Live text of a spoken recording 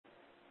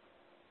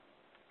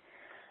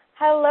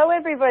Hello,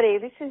 everybody.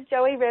 This is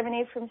Joey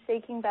Revenue from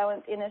Seeking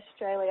Balance in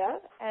Australia,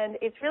 and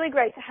it's really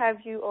great to have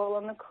you all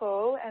on the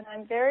call, and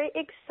I'm very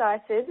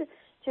excited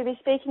to be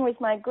speaking with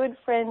my good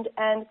friend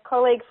and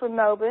colleague from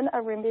Melbourne,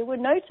 Arimbi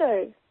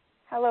Winoto.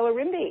 Hello,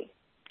 Arimbi.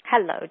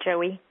 Hello,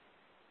 Joey.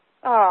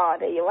 Oh,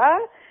 there you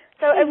are.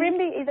 So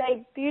Arimbi is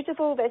a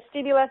beautiful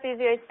vestibular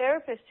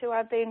physiotherapist who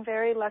I've been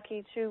very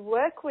lucky to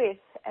work with,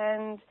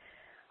 and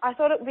I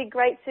thought it would be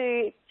great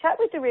to chat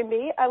with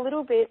Arimbi a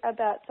little bit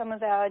about some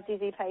of our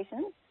dizzy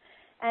patients.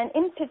 And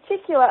in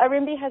particular,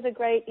 Arimbi has a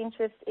great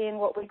interest in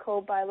what we call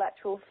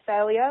bilateral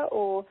failure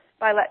or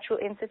bilateral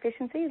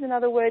insufficiency is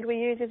another word we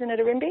use, isn't it,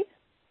 Arimbi?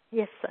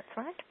 Yes, that's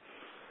right.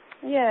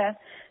 Yeah.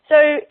 So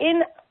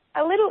in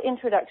a little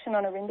introduction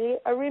on Arimbi,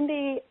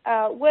 Arimbi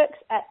works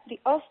at the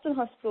Austin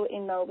Hospital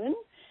in Melbourne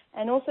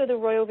and also the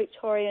Royal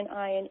Victorian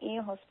Eye and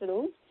Ear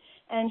Hospital.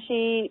 And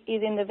she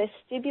is in the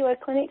vestibular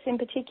clinics in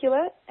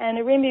particular. And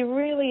Arimbi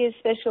really is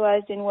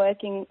specialised in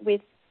working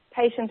with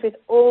patients with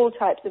all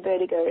types of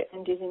vertigo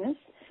and dizziness.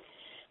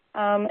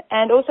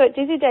 And also at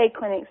Dizzy Day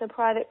Clinics, a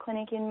private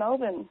clinic in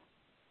Melbourne.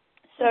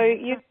 So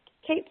you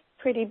keep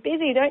pretty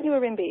busy, don't you,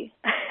 Arimbi?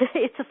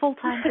 It's a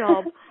full-time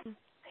job.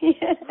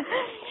 Yeah.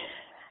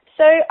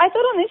 So I thought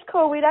on this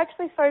call we'd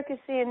actually focus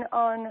in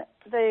on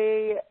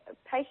the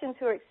patients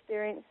who are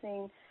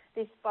experiencing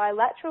this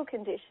bilateral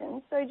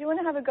condition. So do you want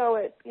to have a go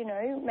at,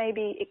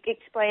 maybe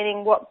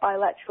explaining what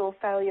bilateral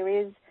failure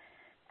is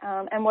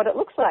and what it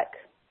looks like?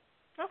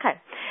 Okay.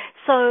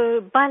 So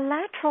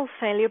bilateral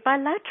failure,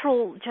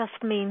 bilateral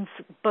just means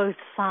both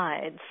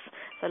sides.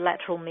 So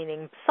lateral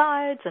meaning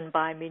sides and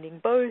bi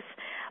meaning both,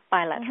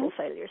 bilateral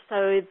failure.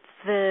 So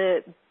the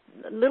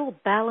little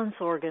balance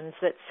organs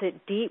that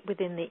sit deep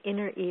within the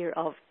inner ear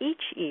of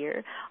each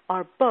ear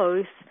are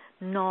both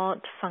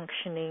not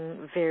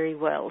functioning very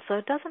well. So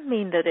it doesn't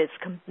mean that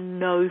it's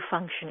no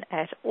function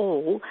at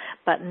all,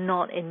 but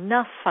not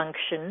enough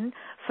function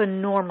for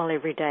normal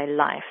everyday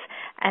life.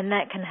 And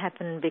that can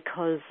happen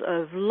because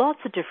of lots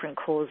of different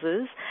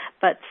causes,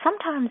 but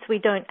sometimes we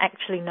don't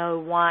actually know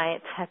why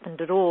it's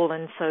happened at all,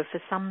 and so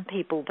for some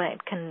people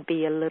that can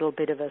be a little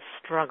bit of a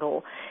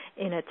struggle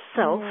in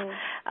itself.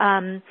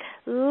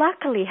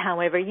 Luckily,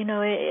 however,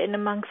 in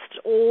amongst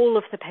all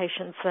of the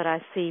patients that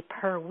I see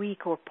per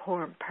week or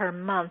per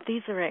month,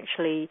 these are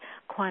actually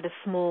quite a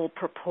small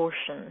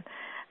proportion.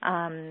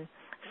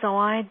 So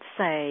I'd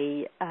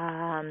say,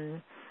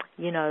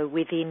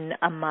 within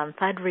a month,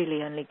 I'd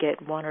really only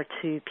get 1 or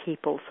 2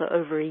 people. So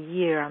over a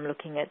year, I'm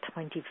looking at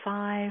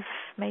 25,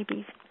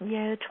 maybe,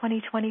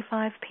 20,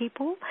 25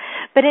 people.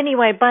 But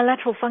anyway,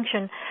 bilateral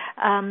function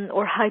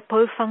or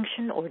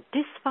hypofunction or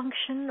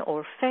dysfunction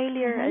or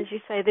failure, as you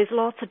say, there's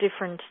lots of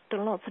different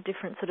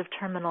sort of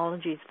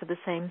terminologies for the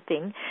same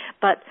thing.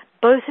 But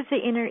both of the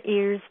inner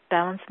ears'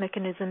 balance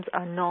mechanisms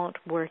are not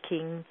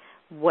working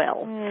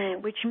well,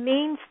 which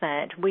means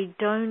that we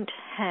don't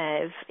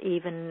have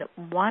even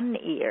one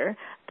ear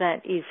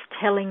that is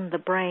telling the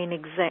brain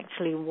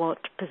exactly what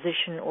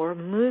position or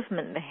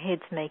movement the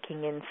head's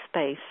making in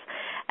space.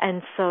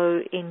 And so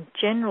in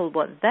general,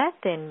 what that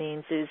then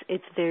means is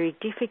it's very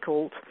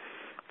difficult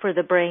for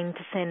the brain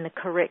to send the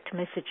correct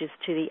messages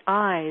to the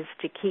eyes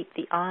to keep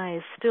the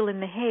eyes still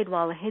in the head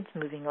while the head's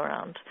moving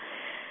around.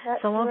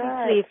 That's so obviously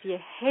right. If your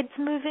head's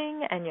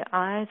moving and your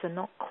eyes are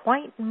not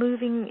quite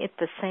moving at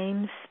the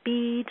same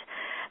speed,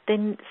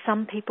 then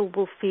some people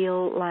will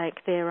feel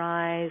like their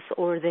eyes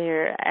or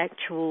their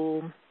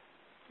actual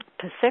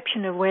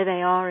perception of where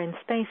they are in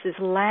space is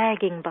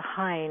lagging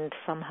behind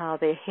somehow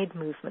their head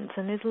movements.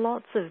 And there's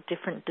lots of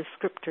different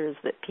descriptors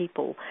that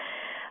people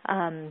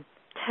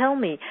tell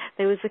me.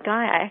 There was a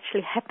guy I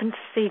actually happened to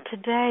see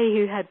today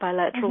who had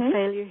bilateral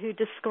failure who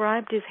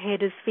described his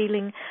head as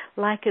feeling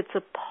like it's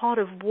a pot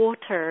of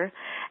water,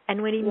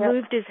 and when he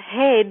moved his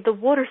head, the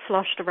water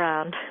sloshed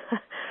around.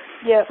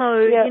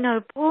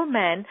 So, poor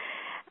man.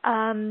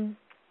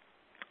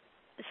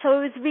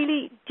 So it was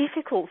really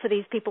difficult for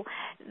these people.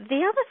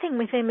 The other thing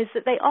with them is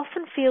that they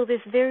often feel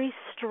this very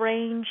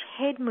strange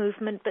head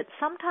movement, but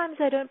sometimes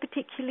they don't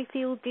particularly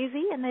feel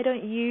dizzy, and they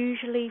don't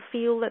usually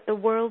feel that the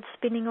world's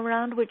spinning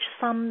around, which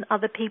some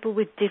other people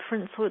with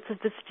different sorts of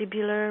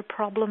vestibular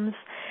problems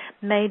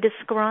may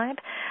describe.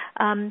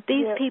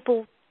 These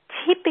people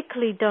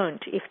typically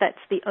don't, if that's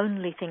the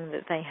only thing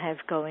that they have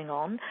going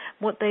on.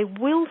 What they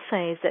will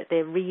say is that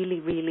they're really,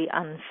 really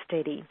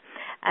unsteady,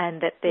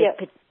 and that they're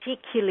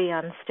particularly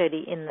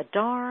unsteady in the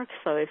dark.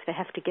 So if they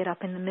have to get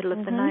up in the middle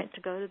of the night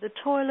to go to the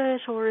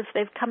toilet, or if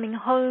they're coming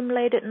home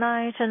late at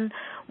night and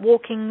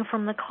walking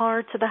from the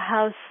car to the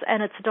house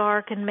and it's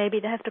dark and maybe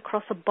they have to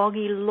cross a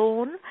boggy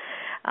lawn.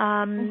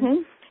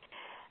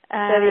 So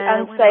the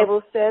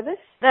unstable surface?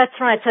 That's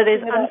right. So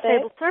there's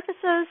unstable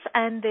surfaces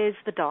and there's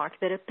the dark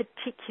that are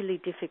particularly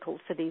difficult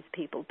for these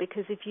people,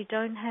 because if you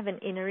don't have an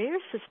inner ear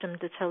system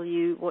to tell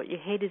you what your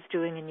head is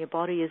doing and your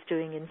body is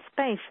doing in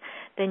space,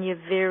 then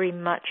you're very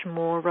much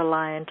more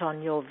reliant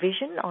on your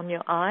vision, on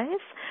your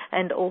eyes,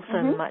 and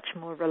also much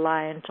more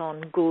reliant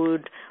on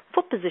good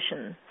foot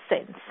position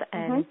sense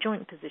and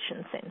joint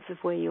position sense of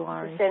where you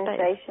are in space.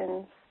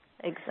 Sensations.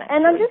 Exactly.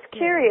 And I'm just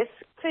curious,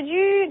 could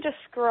you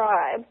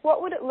describe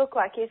what would it look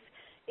like if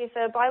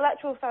a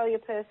bilateral failure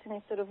person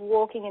is sort of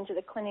walking into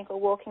the clinic or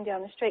walking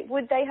down the street?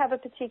 Would they have a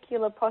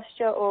particular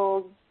posture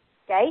or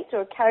gait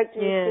or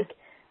characteristic?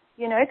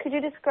 You know, could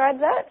you describe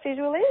that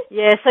visually?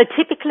 Yeah, so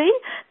typically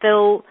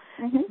they'll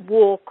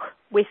walk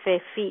with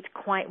their feet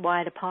quite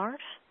wide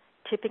apart,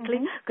 typically,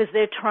 because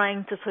they're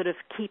trying to sort of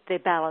keep their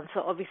balance. So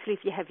obviously if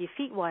you have your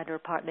feet wider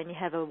apart, then you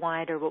have a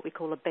wider, what we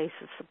call a base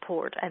of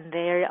support, and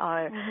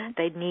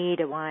they need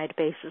a wide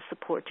base of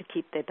support to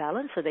keep their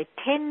balance. So they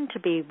tend to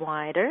be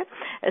wider,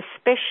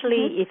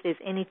 especially if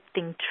there's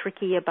anything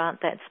tricky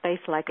about that space,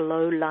 like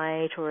low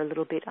light or a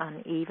little bit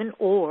uneven,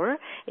 or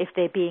if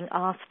they're being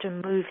asked to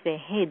move their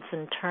heads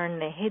and turn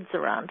their heads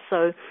around.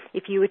 So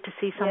if you were to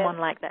see someone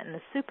like that in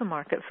the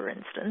supermarket, for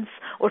instance,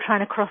 or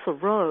trying to cross a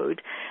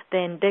road,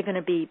 then they're going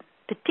to be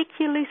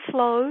particularly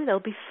slow. They'll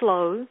be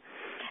slow,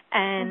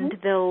 and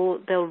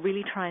they'll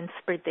really try and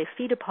spread their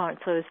feet apart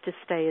so as to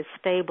stay as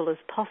stable as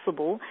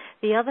possible.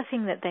 The other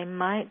thing that they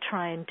might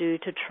try and do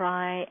to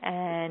try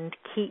and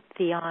keep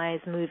the eyes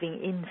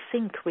moving in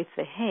sync with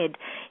the head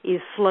is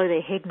slow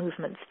their head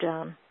movements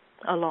down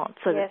a lot,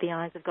 so that the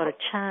eyes have got a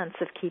chance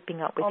of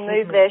keeping up with head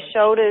movements. Or move their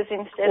shoulders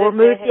instead of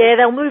their head. Yeah,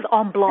 they'll move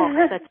en bloc.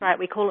 That's right.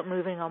 We call it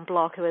moving en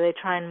bloc, where they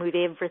try and move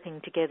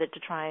everything together to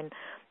try and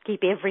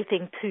keep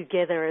everything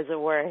together, as it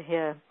were.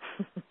 Yeah.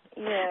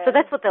 So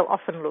that's what they'll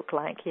often look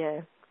like.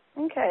 Yeah.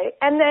 Okay.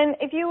 And then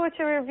if you were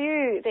to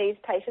review these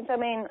patients, I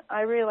mean,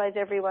 I realise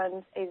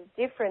everyone is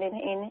different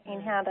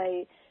in how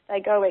they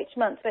go each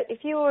month, but if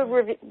you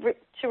were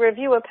to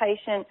review a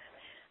patient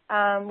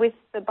with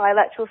the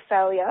bilateral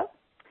failure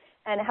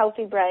and a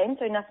healthy brain,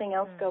 so nothing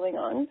else going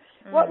on,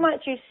 what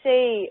might you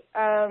see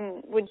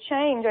would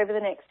change over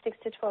the next 6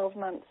 to 12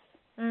 months?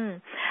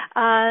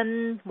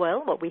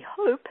 Well, what we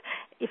hope,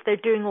 if they're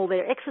doing all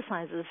their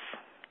exercises,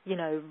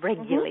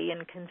 regularly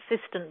and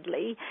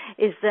consistently,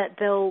 is that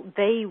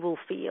they will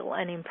feel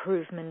an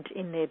improvement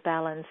in their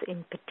balance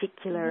in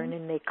particular and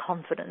in their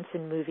confidence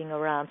in moving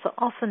around. So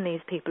often these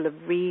people have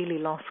really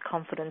lost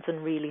confidence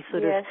and really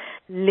sort of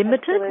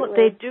limited what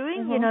they're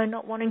doing,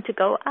 not wanting to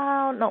go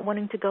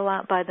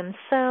out by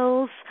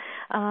themselves,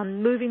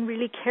 moving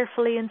really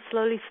carefully and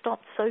slowly,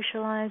 stopped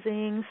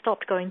socializing,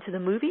 stopped going to the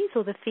movies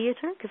or the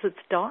theater because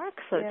it's dark,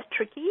 so it's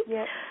tricky.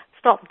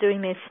 Stop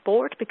doing their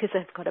sport because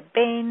they've got to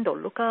bend or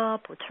look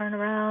up or turn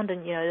around,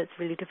 and it's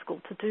really difficult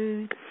to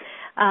do.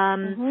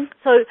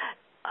 So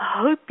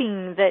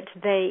hoping that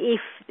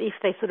if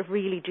they sort of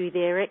really do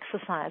their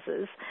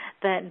exercises,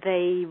 that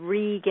they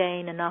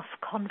regain enough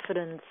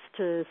confidence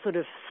to sort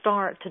of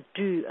start to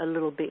do a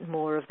little bit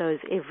more of those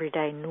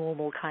everyday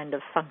normal kind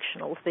of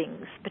functional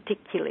things,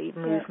 particularly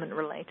movement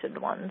related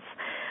ones.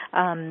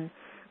 And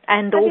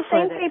have also you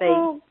seen that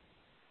people?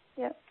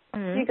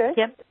 You go.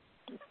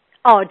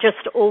 Oh,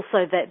 just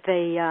also that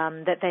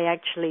they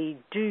actually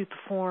do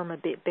perform a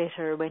bit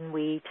better when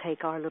we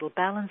take our little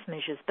balance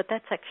measures, but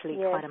that's actually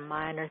quite a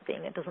minor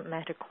thing. It doesn't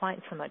matter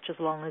quite so much as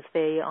long as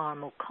they are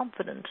more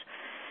confident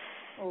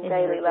in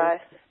daily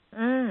life.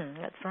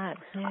 That's right.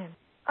 Yeah.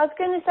 I was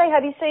going to say,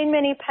 have you seen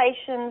many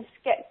patients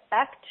get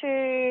back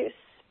to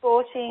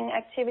sporting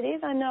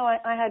activities? I know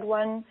I had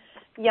one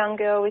young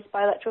girl with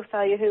bilateral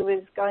failure who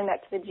was going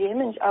back to the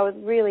gym, and I was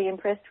really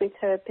impressed with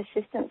her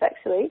persistence,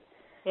 actually.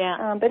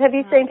 Yeah. But have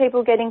you seen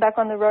people getting back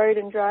on the road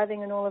and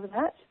driving and all of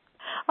that?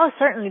 Oh,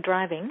 certainly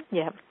driving,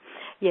 yeah.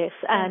 Yes,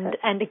 and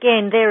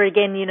again,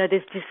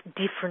 there's just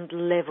different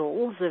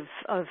levels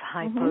of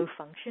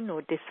hypofunction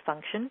or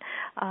dysfunction.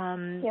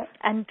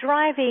 And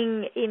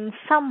driving in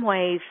some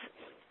ways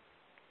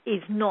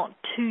is not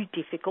too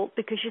difficult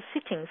because you're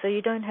sitting, so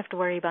you don't have to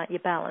worry about your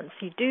balance.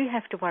 You do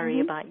have to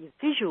worry about your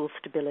visual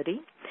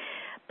stability,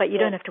 but you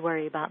don't have to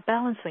worry about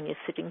balance when you're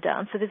sitting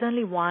down. So there's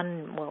only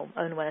one,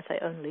 only when I say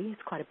only,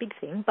 it's quite a big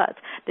thing, but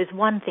there's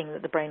one thing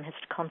that the brain has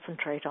to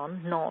concentrate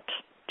on, not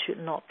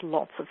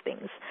lots of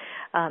things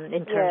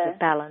in terms of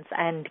balance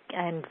and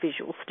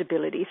visual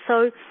stability.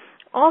 So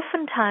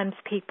oftentimes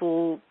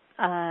people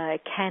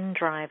can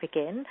drive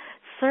again.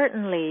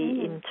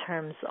 Certainly in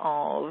terms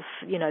of,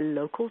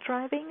 local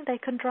driving, they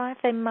can drive.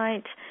 They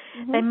might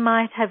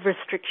have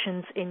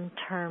restrictions in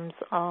terms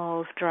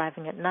of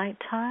driving at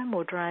nighttime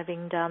or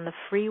driving down the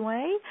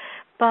freeway,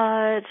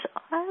 but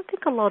I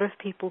think a lot of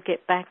people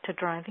get back to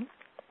driving.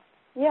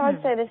 Yeah,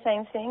 I'd say the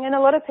same thing. And a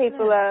lot of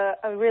people are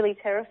really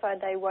terrified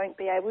they won't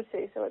be able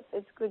to, so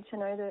it's good to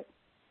know that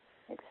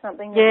it's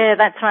something that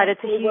that's right.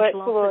 It's a huge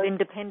loss towards. of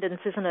independence,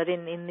 isn't it,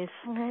 in this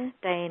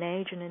day and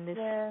age and in this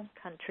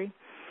country.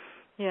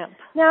 Yeah.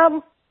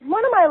 Now,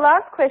 one of my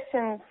last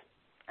questions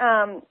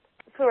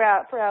for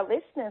our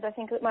listeners, I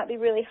think it might be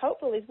really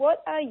helpful, is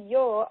what are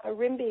your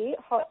Arimbi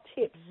hot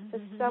tips for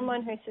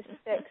someone who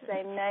suspects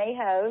they may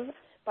have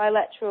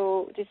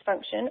bilateral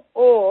dysfunction,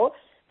 or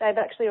they've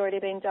actually already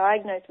been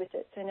diagnosed with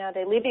it, so now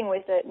they're living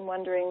with it and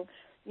wondering,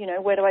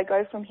 where do I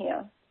go from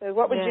here? So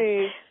what would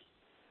you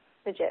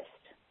suggest?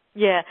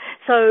 Yeah.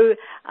 So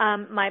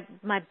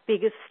my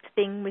biggest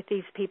thing with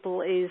these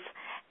people is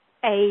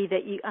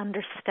that you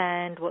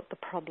understand what the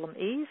problem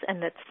is,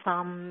 and that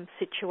some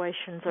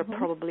situations are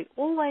probably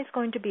always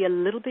going to be a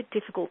little bit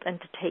difficult,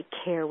 and to take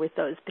care with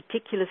those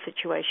particular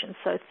situations.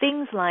 So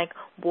things like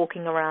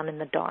walking around in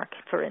the dark,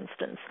 for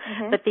instance.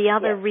 But the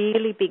other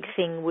really big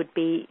thing would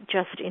be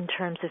just in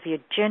terms of your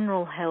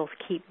general health,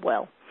 keep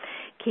well.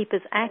 Keep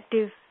as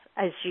active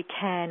as you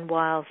can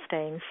while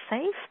staying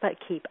safe, but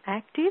keep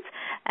active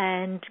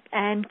and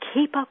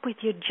keep up with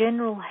your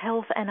general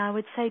health, and I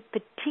would say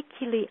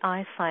particularly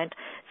eyesight.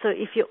 So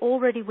if you're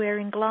already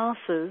wearing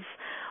glasses,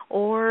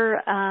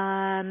 or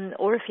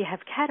if you have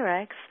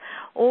cataracts,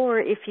 or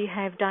if you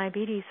have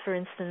diabetes, for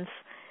instance,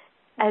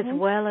 as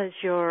well as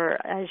your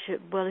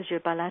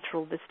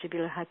bilateral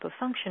vestibular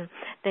hypofunction,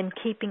 then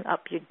keeping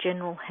up your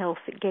general health,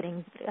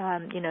 getting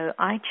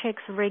eye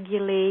checks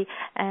regularly,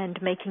 and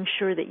making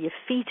sure that your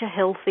feet are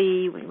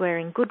healthy,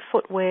 wearing good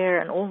footwear,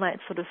 and all that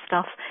sort of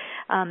stuff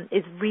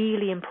is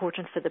really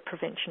important for the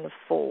prevention of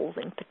falls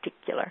in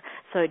particular.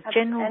 So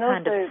general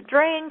kind of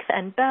strength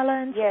and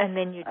balance, and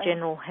then your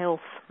general health.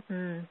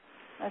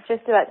 I was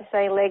just about to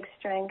say leg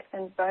strength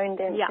and bone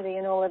density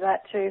and all of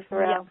that too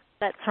for our...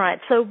 That's right.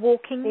 So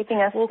walking steady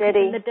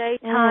in the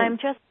daytime,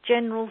 just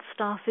general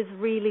stuff is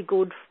really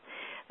good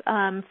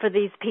for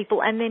these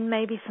people. And then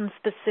maybe some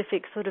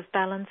specific sort of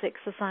balance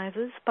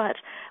exercises. But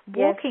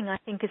walking, I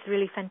think, is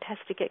really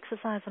fantastic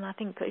exercise. And I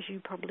think, as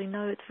you probably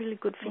know, it's really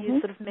good for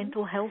your sort of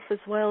mental health as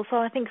well. So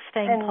I think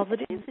staying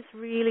positive is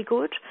really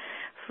good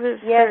for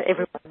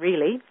everyone,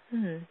 really.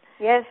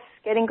 Yes,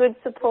 getting good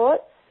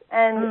support.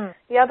 And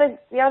the other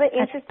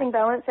interesting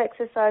balance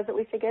exercise that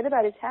we forget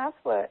about is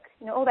housework.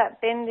 You know, all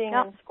that bending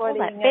and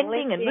squatting, all that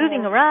bending and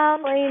moving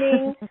around,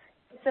 cleaning.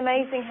 It's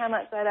amazing how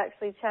much that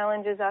actually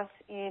challenges us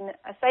in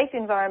a safe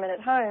environment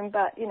at home,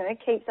 but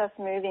keeps us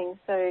moving.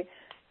 So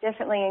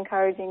definitely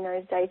encouraging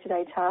those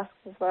day-to-day tasks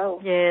as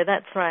well. Yeah,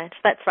 that's right.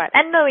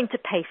 And knowing to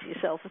pace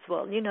yourself as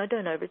well.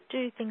 Don't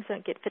overdo things,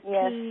 don't get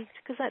fatigued,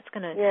 because that's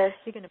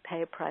you're going to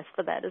pay a price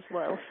for that as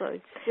well. So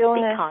be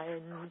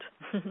kind.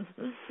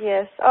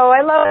 Yes. Oh,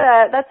 I love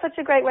that. That's such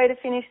a great way to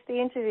finish the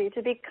interview,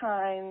 to be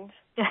kind.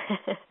 Keep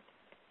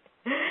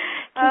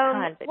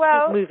kind, but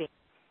keep moving.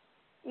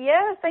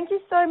 Yeah, thank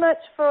you so much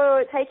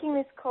for taking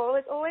this call.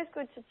 It's always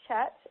good to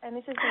chat, and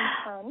this has been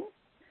fun.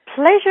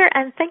 Pleasure,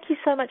 and thank you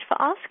so much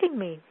for asking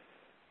me.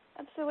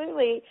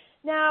 Absolutely.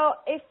 Now,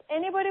 if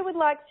anybody would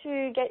like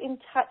to get in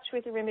touch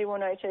with Arimbi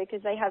Warnoto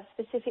because they have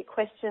specific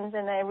questions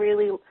and they're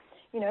really,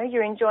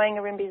 you're enjoying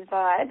Arimbi's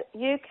vibe,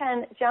 you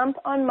can jump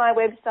on my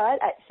website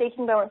at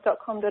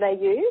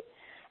seekingbalance.com.au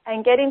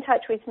and get in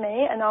touch with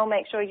me, and I'll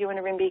make sure you and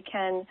Arimbi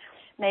can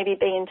maybe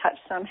be in touch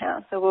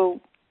somehow. So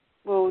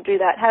we'll do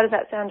that. How does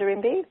that sound,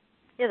 Arimbi?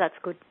 Yeah, that's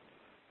good.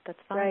 That's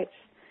fine. Great.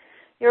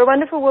 You're a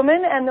wonderful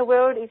woman, and the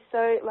world is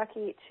so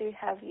lucky to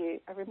have you,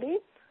 Arimbi.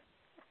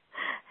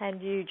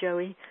 And you,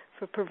 Joey,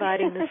 for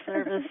providing the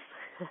service.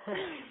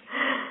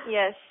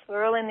 Yes,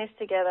 we're all in this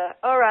together.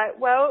 All right,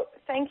 well,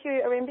 thank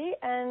you, Arimbi,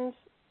 and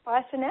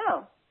bye for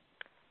now.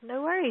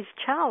 No worries.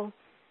 Ciao.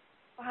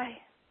 Bye.